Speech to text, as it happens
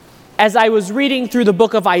as I was reading through the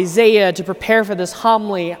book of Isaiah to prepare for this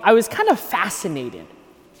homily, I was kind of fascinated.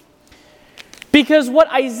 Because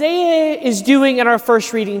what Isaiah is doing in our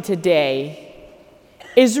first reading today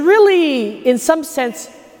is really, in some sense,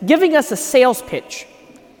 giving us a sales pitch.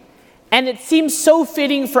 And it seems so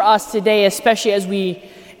fitting for us today, especially as we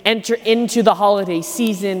enter into the holiday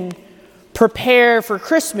season, prepare for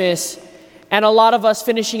Christmas, and a lot of us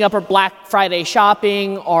finishing up our Black Friday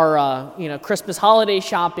shopping or Christmas holiday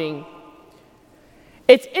shopping.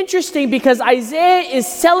 It's interesting because Isaiah is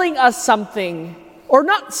selling us something, or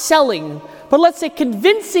not selling, but let's say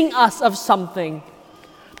convincing us of something,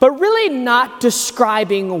 but really not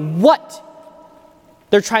describing what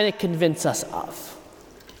they're trying to convince us of.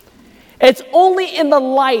 It's only in the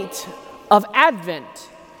light of Advent,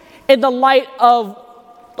 in the light of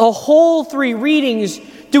the whole three readings,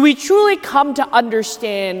 do we truly come to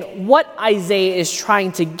understand what Isaiah is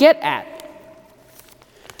trying to get at.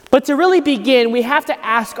 But to really begin, we have to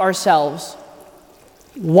ask ourselves,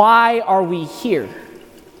 why are we here?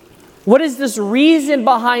 What is this reason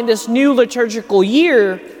behind this new liturgical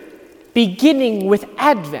year beginning with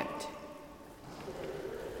Advent?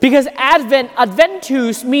 Because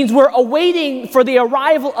Adventus, means we're awaiting for the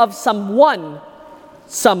arrival of someone,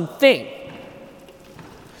 something.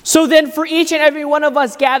 So then for each and every one of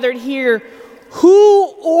us gathered here, who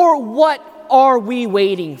or what are we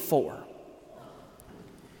waiting for?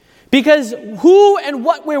 Because who and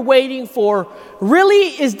what we're waiting for really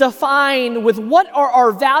is defined with what are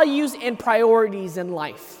our values and priorities in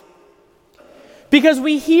life. Because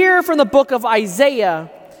we hear from the book of Isaiah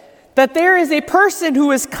that there is a person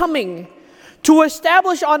who is coming to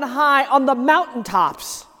establish on high on the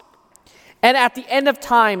mountaintops. And at the end of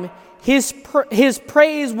time, his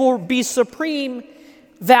praise will be supreme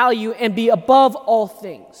value and be above all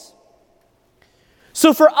things.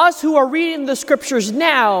 So for us who are reading the scriptures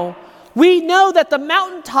now, we know that the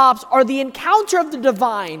mountaintops are the encounter of the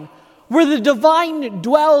divine, where the divine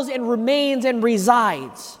dwells and remains and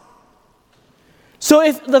resides. So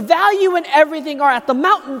if the value and everything are at the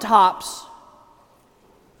mountaintops,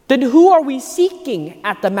 then who are we seeking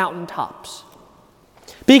at the mountaintops?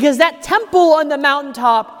 Because that temple on the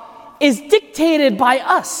mountaintop is dictated by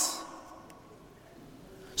us.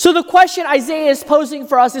 So the question Isaiah is posing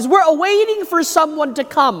for us is, we're awaiting for someone to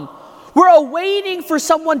come. We're awaiting for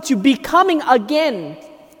someone to be coming again.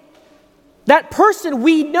 That person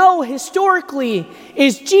we know historically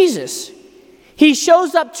is Jesus. He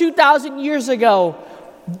shows up 2,000 years ago,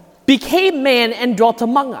 became man, and dwelt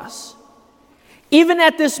among us. Even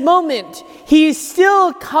at this moment, he is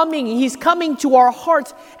still coming. He's coming to our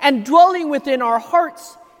hearts and dwelling within our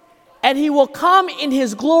hearts. And he will come in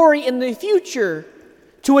his glory in the future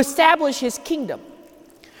to establish his kingdom.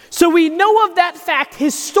 So we know of that fact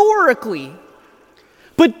historically.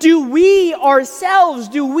 But do we ourselves,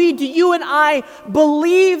 do you and I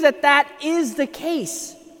believe that that is the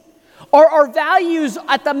case? Are our values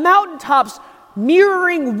at the mountaintops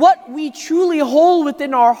mirroring what we truly hold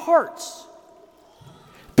within our hearts?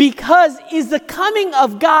 Because is the coming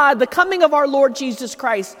of God, the coming of our Lord Jesus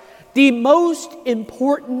Christ, the most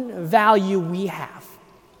important value we have?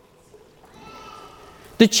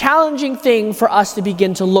 The challenging thing for us to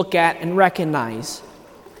begin to look at and recognize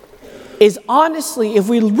is, honestly, if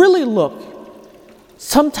we really look,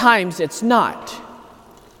 sometimes it's not.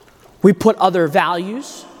 We put other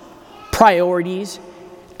values, priorities,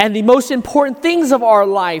 and the most important things of our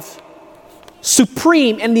life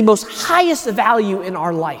supreme and the most highest value in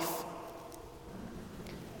our life.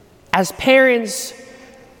 As parents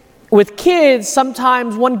with kids,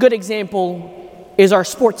 sometimes one good example is our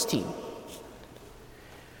sports team.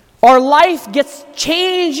 Our life gets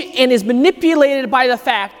changed and is manipulated by the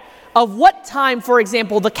fact of what time, for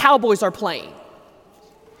example, the Cowboys are playing.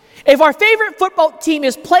 If our favorite football team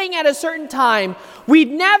is playing at a certain time, we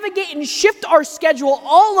navigate and shift our schedule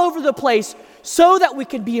all over the place so that we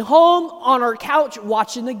could be home on our couch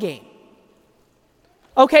watching the game.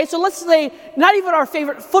 Okay, so let's say not even our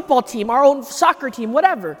favorite football team, our own soccer team,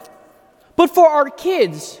 whatever. But for our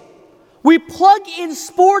kids, we plug in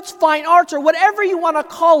sports, fine arts, or whatever you want to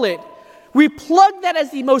call it. We plug that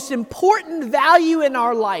as the most important value in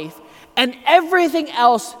our life, and everything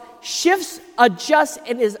else shifts, adjusts,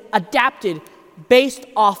 and is adapted based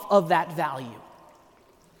off of that value.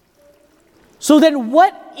 So then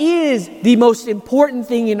what is the most important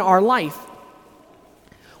thing in our life?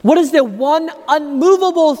 What is the one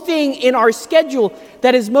unmovable thing in our schedule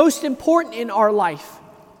that is most important in our life?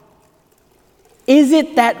 Is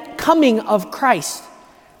it that coming of Christ,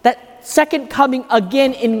 that second coming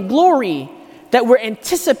again in glory that we're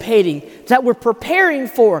anticipating, that we're preparing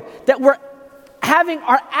for, that we're having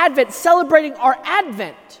our Advent, celebrating our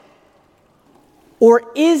Advent?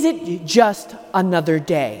 Or is it just another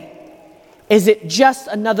day? Is it just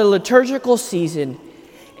another liturgical season?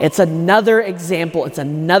 It's another example. It's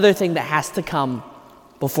another thing that has to come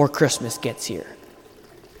before Christmas gets here.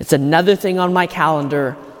 It's another thing on my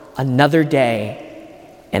calendar, another day,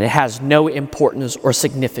 and it has no importance or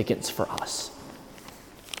significance for us.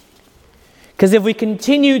 Because if we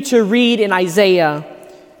continue to read in Isaiah,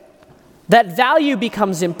 that value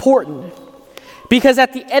becomes important. Because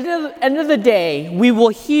at the end of the day, we will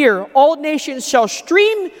hear, all nations shall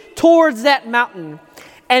stream towards that mountain,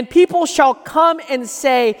 and people shall come and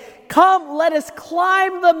say, come, let us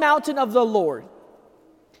climb the mountain of the Lord.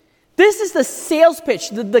 This is the sales pitch,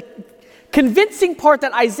 the convincing part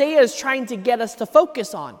that Isaiah is trying to get us to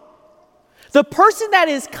focus on. The person that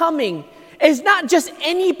is coming is not just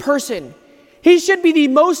any person. He should be the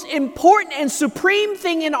most important and supreme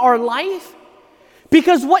thing in our life.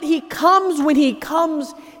 Because when he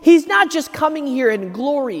comes, he's not just coming here in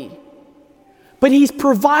glory, but he's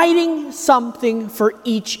providing something for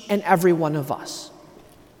each and every one of us.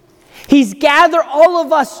 He's gathered all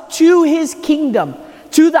of us to his kingdom,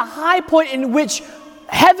 to the high point in which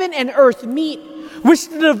heaven and earth meet, which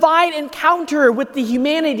the divine encounter with the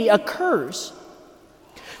humanity occurs.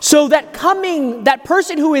 So that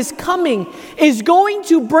person who is coming is going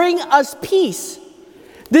to bring us peace.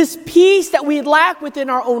 This peace that we lack within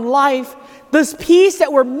our own life, this peace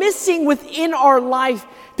that we're missing within our life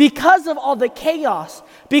because of all the chaos,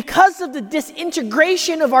 because of the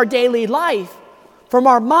disintegration of our daily life, from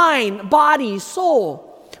our mind, body,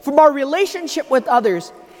 soul, from our relationship with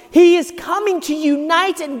others. He is coming to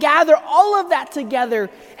unite and gather all of that together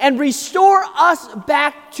and restore us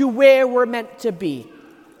back to where we're meant to be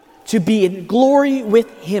in glory with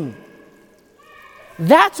him.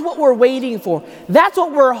 That's what we're waiting for. That's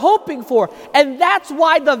what we're hoping for. And that's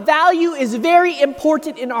why the value is very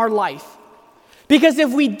important in our life. Because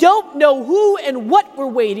if we don't know who and what we're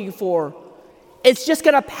waiting for, it's just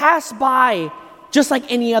going to pass by just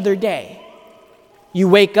like any other day. You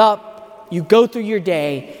wake up, you go through your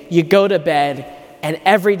day, you go to bed, and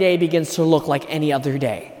every day begins to look like any other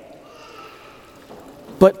day.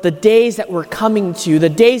 But the days that we're coming to, the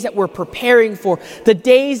days that we're preparing for, the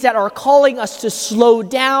days that are calling us to slow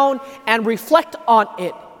down and reflect on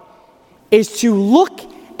it, is to look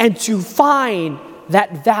and to find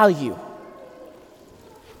that value.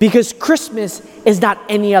 Because Christmas is not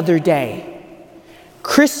any other day.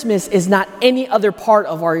 Christmas is not any other part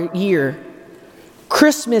of our year.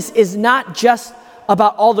 Christmas is not just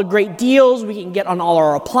about all the great deals we can get on all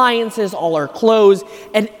our appliances, all our clothes,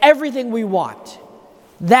 and everything we want.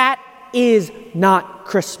 That is not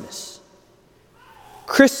Christmas.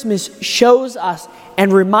 Christmas shows us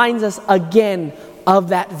and reminds us again of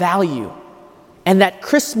that value. And that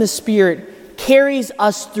Christmas spirit carries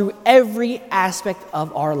us through every aspect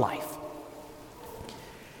of our life.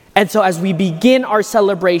 And so as we begin our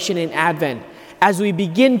celebration in Advent, as we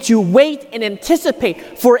begin to wait and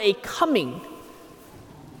anticipate for a coming,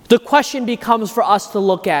 the question becomes for us to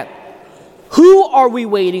look at, who are we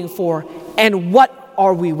waiting for and what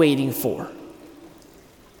are we waiting for?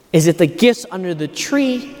 Is it the gifts under the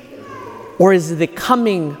tree, or is it the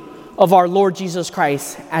coming of our Lord Jesus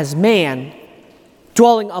Christ as man,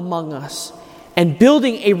 dwelling among us and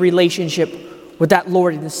building a relationship with that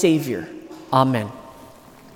Lord and Savior? Amen.